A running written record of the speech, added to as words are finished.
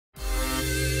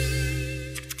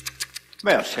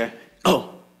Well, sir.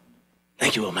 Oh,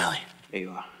 thank you, O'Malley. There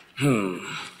you are.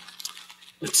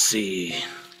 Let's see.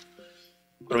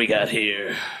 What do we got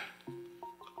here?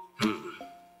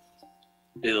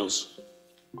 Bills.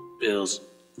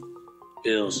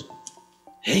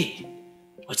 Hey,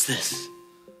 what's this?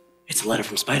 It's a letter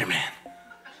from Spider-Man.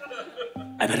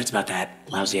 I bet it's about that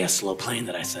lousy-ass slow plane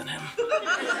that I sent him.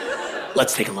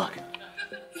 Let's take a look.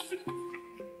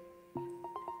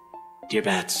 Dear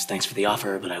Bats, thanks for the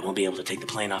offer, but I won't be able to take the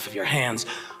plane off of your hands.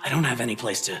 I don't have any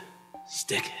place to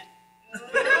stick it.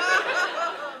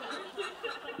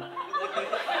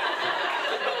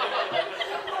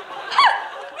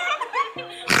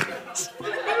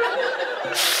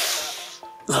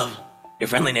 Love, your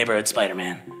friendly neighborhood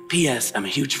Spider-Man. P.S. I'm a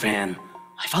huge fan.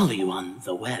 I follow you on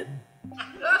the web.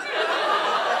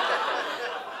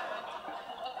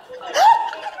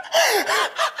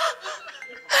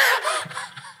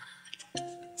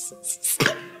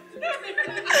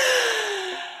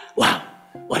 Wow,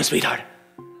 what a sweetheart.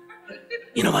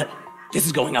 You know what? This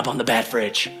is going up on the bat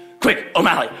fridge. Quick,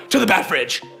 O'Malley, to the bat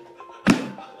fridge.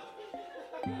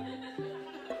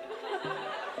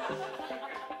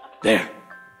 There.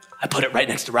 I put it right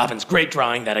next to Robin's great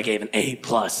drawing that I gave an A+.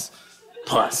 Plus.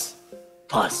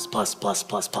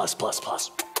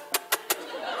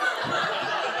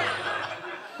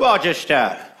 Well,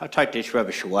 I'll take this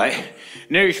rubbish away.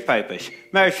 Newspapers,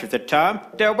 most of the time,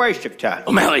 they're a waste of time.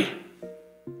 O'Malley,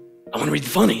 I want to read the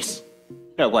funnies.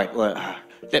 No, wait,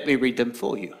 let me read them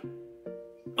for you.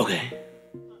 Okay.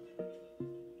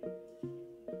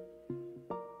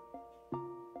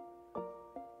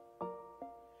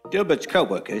 Dilbert's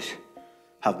co-workers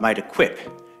have made a quip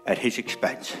at his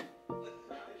expense.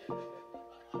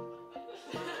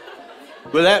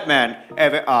 Will that man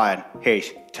ever iron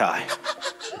his tie?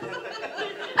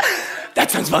 That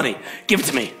sounds funny. Give it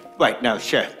to me. Wait, no,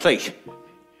 sir, please.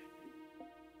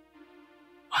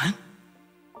 What?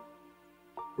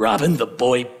 Robin the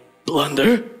Boy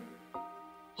Blunder?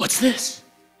 What's this?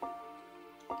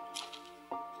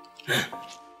 Huh.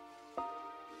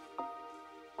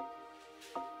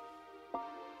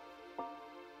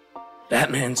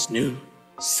 Batman's new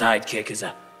sidekick is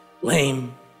a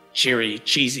lame, cheery,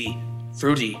 cheesy,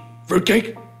 fruity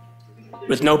fruitcake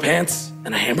with no pants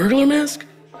and a hamburger mask?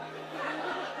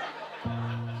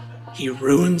 He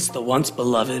ruins the once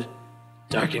beloved,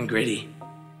 dark and gritty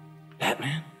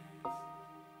Batman?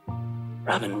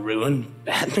 Robin ruined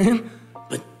Batman?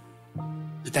 But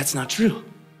that's not true.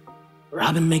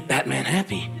 Robin make Batman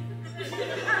happy.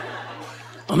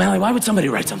 O'Malley, why would somebody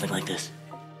write something like this?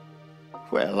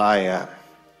 Well,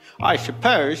 I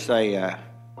suppose they,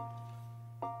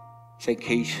 think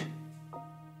he's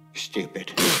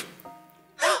stupid.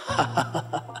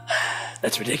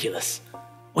 That's ridiculous.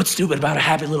 What's stupid about a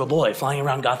happy little boy flying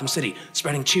around Gotham City,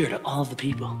 spreading cheer to all of the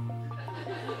people?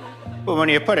 Well, when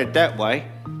you put it that way,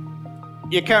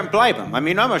 you can't blame him. I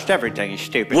mean, almost everything is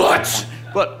stupid. What?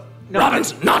 Well, no.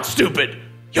 Robin's not stupid.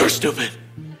 You're stupid.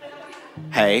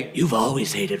 Hey? You've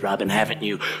always hated Robin, haven't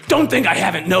you? Don't think I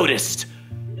haven't noticed.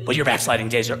 But your backsliding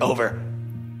days are over.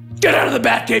 Get out of the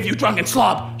Batcave, you drunken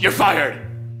slob! You're fired!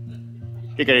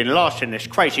 You're getting lost in this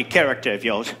crazy character of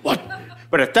yours. What?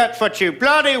 But if that's what you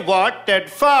bloody want, then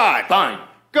fine. Fine.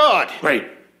 Good. Great.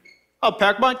 I'll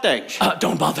pack my things.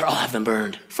 Don't bother, I'll have them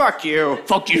burned. Fuck you.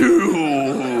 Fuck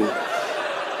you!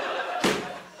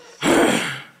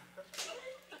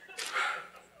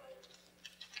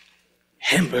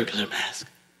 Hamburglar mask.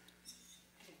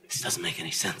 This doesn't make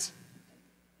any sense.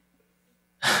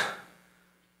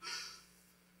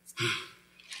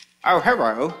 Oh,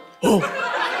 hello. Oh.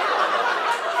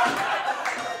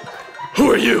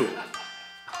 Who are you?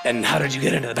 And how did you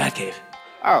get into the Batcave?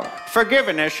 Oh,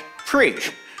 forgiveness,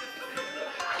 please.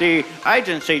 The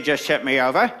agency just sent me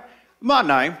over. My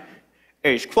name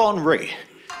is Quan Ree,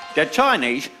 the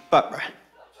Chinese butler.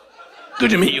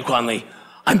 Good to meet you, Quan Lee.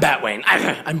 I'm Batwayne.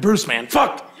 I'm Bruce, man.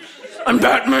 Fuck! I'm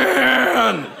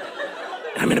Batman!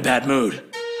 And I'm in a bad mood.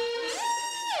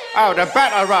 Oh, the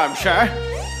battle rhyme, sir.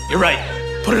 You're right.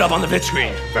 Put it up on the vid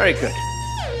screen. Very good.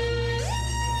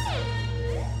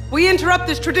 We interrupt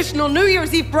this traditional New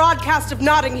Year's Eve broadcast of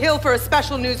Notting Hill for a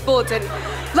special news bulletin.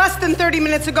 Less than 30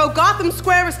 minutes ago, Gotham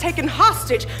Square was taken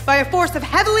hostage by a force of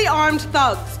heavily armed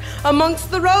thugs. Amongst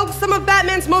the rogues, some of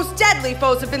Batman's most deadly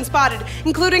foes have been spotted,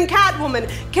 including Catwoman,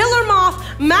 Killer Moth,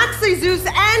 Maxley Zeus,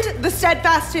 and the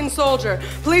Steadfast Tin Soldier.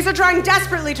 Police are trying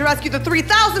desperately to rescue the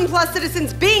 3,000 plus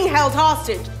citizens being held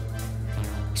hostage.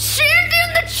 Send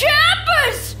in the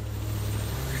choppers!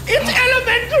 It's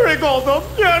elementary, Gotham.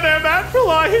 You're an natural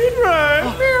Aydra.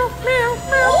 Meow, meow,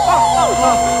 meow.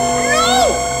 No!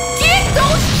 Get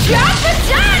those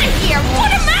choppers out of here!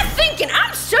 What am I thinking? thinking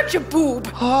I'm such a boob.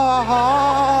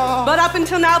 But up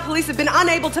until now, police have been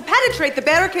unable to penetrate the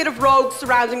barricade of rogues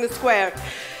surrounding the square.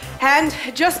 And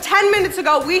just 10 minutes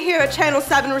ago, we here at Channel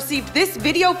 7 received this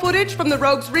video footage from the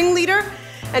rogues' ringleader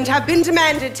and have been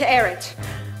demanded to air it.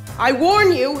 I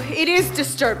warn you, it is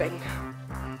disturbing.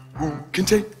 Who can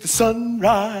take the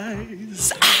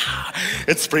sunrise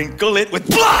and sprinkle it with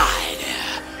blood?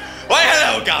 Why,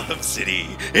 hello, Gotham City.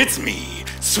 It's me,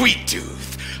 Sweet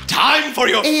Tooth. Time for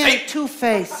your fate.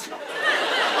 Two-Face.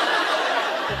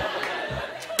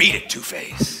 Beat it,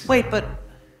 Two-Face. Wait, but...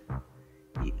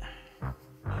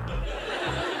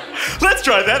 Let's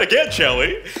try that again, shall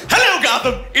we? Hello,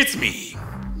 Gotham. It's me.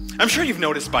 I'm sure you've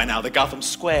noticed by now that Gotham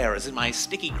Square is in my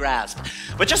sticky grasp.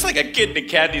 But just like a kid in a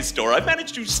candy store, I've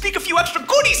managed to sneak a few extra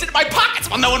goodies into my pockets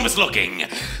while no one was looking.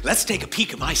 Let's take a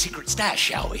peek at my secret stash,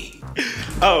 shall we?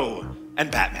 Oh, and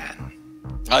Batman.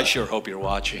 I sure hope you're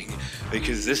watching,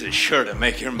 because this is sure to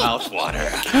make your mouth water.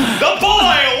 The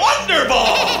Boy Wonder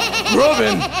Ball!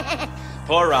 Robin!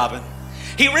 Poor Robin.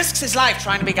 He risks his life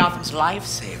trying to be Gotham's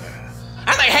lifesaver.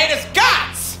 And they hate his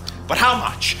guts! But how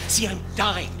much? See, I'm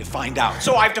dying to find out.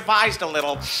 So I've devised a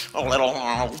little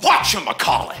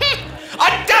whatchamacallit.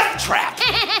 A death trap!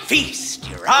 Feast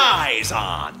your eyes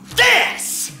on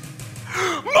this!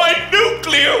 My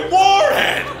nuclear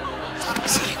warhead!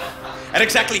 See, at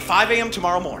exactly 5 a.m.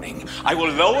 tomorrow morning, I will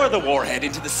lower the warhead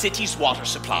into the city's water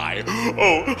supply.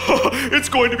 Oh, it's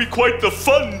going to be quite the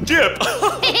fun dip.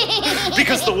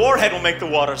 Because the warhead will make the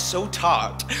water so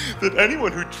tart that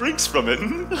anyone who drinks from it...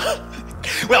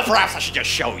 Well, perhaps I should just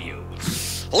show you.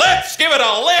 Let's give it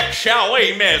a lick, shall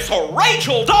we, Miss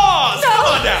Rachel Dawes? No, Come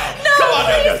on down. no, Come on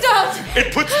down. please don't.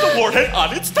 It puts the warhead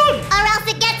on its tongue. Or else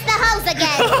it gets the hose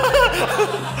again.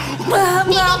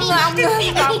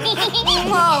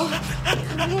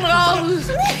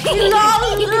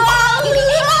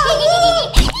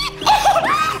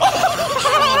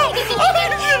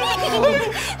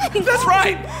 That's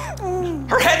right.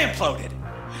 Her head imploded.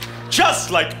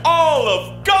 Just like all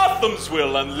of Gotham's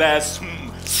will, unless...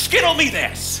 skittle me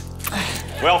this.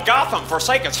 Well, Gotham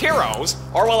forsake its heroes,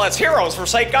 or will its heroes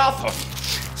forsake Gotham?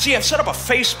 See, I've set up a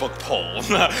Facebook poll,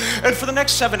 and for the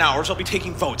next 7 hours, I'll be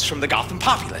taking votes from the Gotham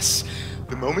populace.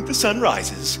 The moment the sun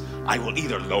rises, I will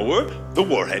either lower the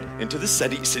warhead into the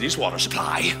city's water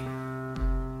supply,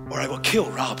 or I will kill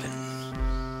Robin.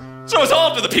 So it's all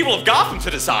up to the people of Gotham to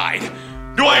decide.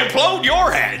 Do I implode your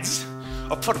heads,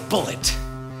 or put a bullet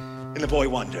in the Boy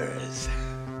Wonders?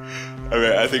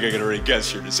 I think I can already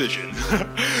guess your decision.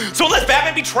 So unless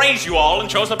Batman betrays you all and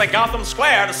shows up at Gotham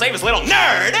Square to save his little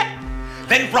nerd,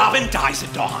 then Robin dies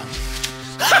at dawn.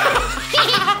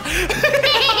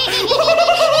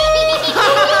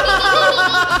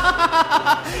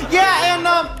 Yeah, and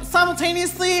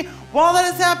simultaneously, while that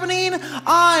is happening,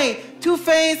 I,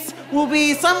 Two-Face, will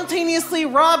be simultaneously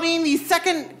robbing the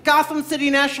second Gotham City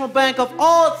National Bank of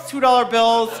all its $2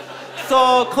 bills.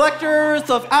 So, collectors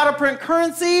of out-of-print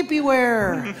currency,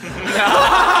 beware.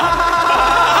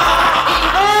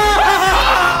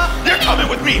 You're coming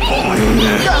with me, boy.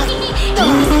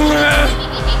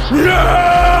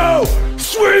 No!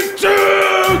 Sweet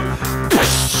Tooth!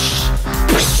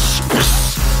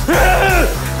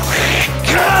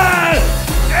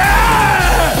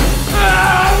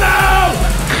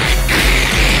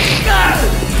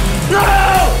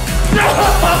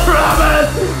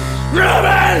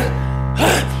 Robin!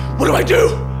 What do I do?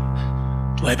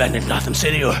 Do I abandon Gotham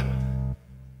City or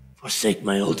forsake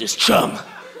my oldest chum?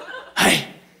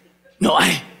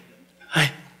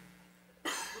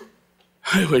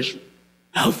 I wish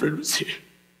Alfred was here.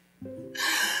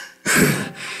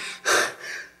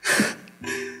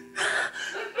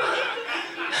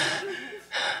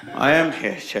 I am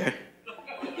here, sir.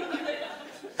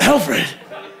 Alfred!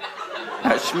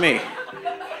 That's me.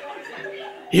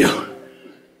 You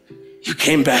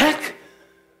came back?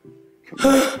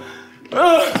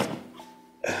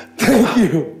 Thank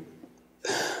you.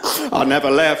 I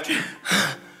never left.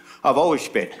 I've always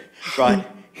been right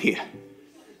here.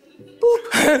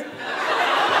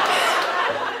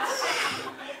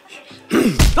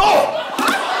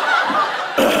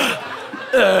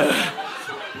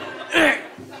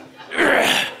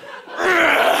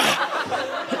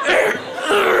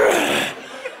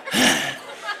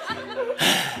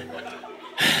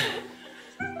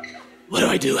 What do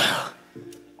I do, Al?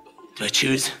 Do I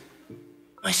choose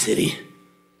my city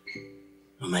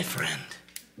or my friend?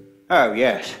 Oh,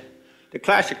 yes. The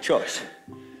classic choice.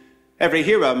 Every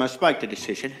hero must make the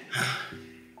decision.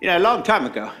 You know, a long time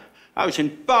ago, I was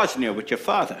in Bosnia with your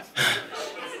father.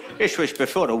 This was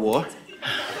before the war.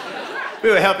 We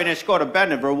were helping escort a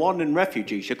band of Rwandan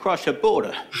refugees across the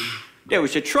border. There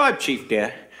was a tribe chief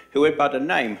there who went by the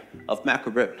name of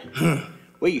Macaroon.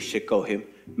 We used to call him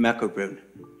Macaroon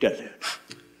Daloon.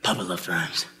 Papa loved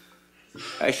rhymes.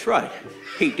 That's right,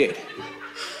 he did.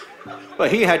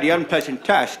 But he had the unpleasant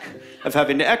task of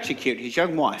having to execute his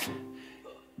young wife.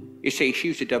 You see, she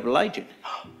was a double agent,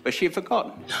 but she had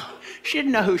forgotten. She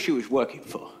didn't know who she was working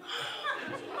for.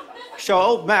 So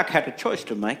old Mac had a choice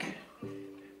to make.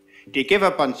 Do you give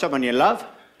up on someone you love,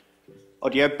 or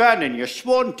do you abandon your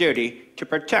sworn duty to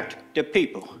protect the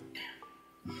people?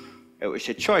 It was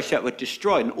a choice that would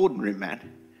destroy an ordinary man.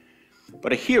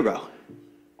 But a hero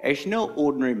is no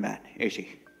ordinary man, is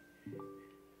he?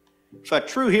 For a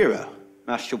true hero,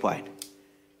 Master Wayne,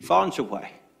 finds a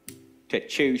way to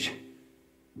choose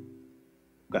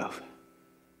both.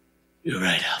 You're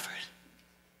right, Alfred.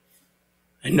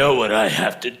 I know what I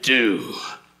have to do.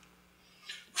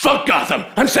 Fuck Gotham!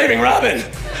 I'm saving Robin!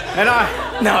 And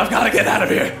Now I've got to get out of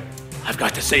here. I've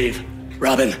got to save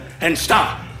Robin and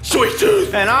stop Sweet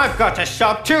Tooth! And I've got to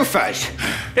stop Two-Face.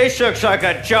 This looks like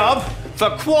a job for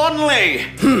Quan Lee.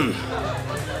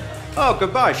 Oh,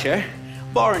 goodbye, sir.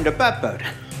 Borrowing the bat boat.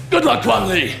 Good luck, Quan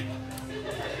Lee!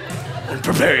 And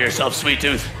prepare yourself, Sweet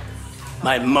Tooth.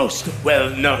 My most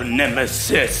well-known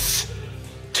nemesis.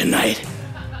 Tonight,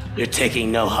 you're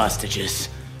taking no hostages.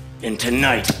 And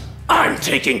tonight, I'm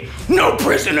taking no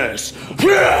prisoners!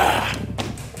 Yeah!